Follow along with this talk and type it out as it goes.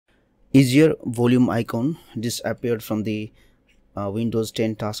Is your volume icon disappeared from the Windows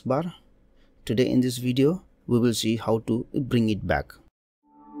 10 taskbar? Today in this video we will see how to bring it back.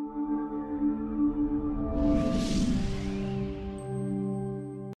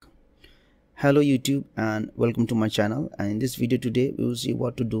 Hello YouTube and welcome to my channel, and in this video today we will see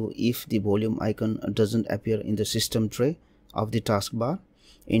what to do if the volume icon doesn't appear in the system tray of the taskbar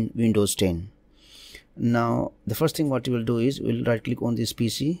in Windows 10. Now the first thing what we will do is we'll right click on this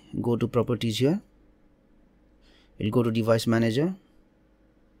PC, go to properties here, we'll go to device manager,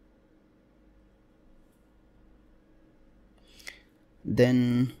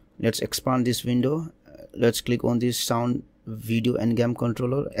 then let's expand this window. Let's click on this sound, video and game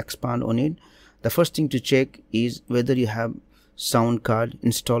controller, expand on it. The first thing to check is whether you have sound card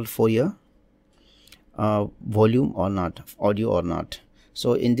installed for your volume or not, audio or not.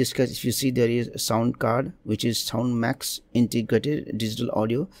 So in this case, if you see, there is a sound card which is Sound Max integrated digital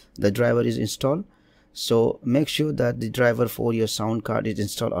audio. The driver is installed, so make sure that the driver for your sound card is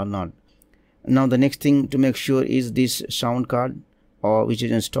installed or not. Now the next thing to make sure is this sound card or which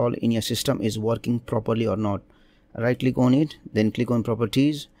is installed in your system is working properly or not. Right click on it, then click on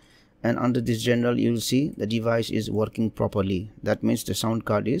properties, and under this general you will see the device is working properly. That means the sound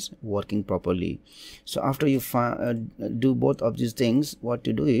card is working properly. So after you do both of these things, what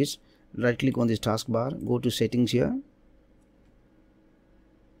to do is right click on this taskbar, go to settings here,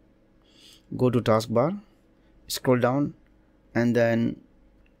 go to taskbar, scroll down, and then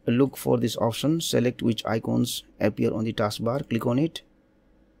look for this option, select which icons appear on the taskbar, click on it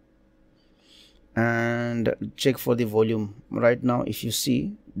and check for the volume. Right now if you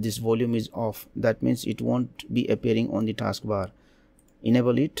see, this volume is off, that means it won't be appearing on the taskbar.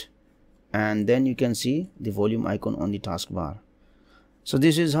 Enable it and then you can see the volume icon on the taskbar. So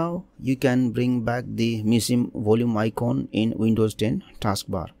this is how you can bring back the missing volume icon in Windows 10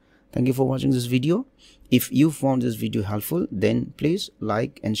 taskbar. Thank you for watching this video. If you found this video helpful, then please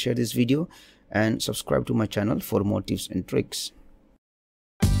like and share this video and subscribe to my channel for more tips and tricks.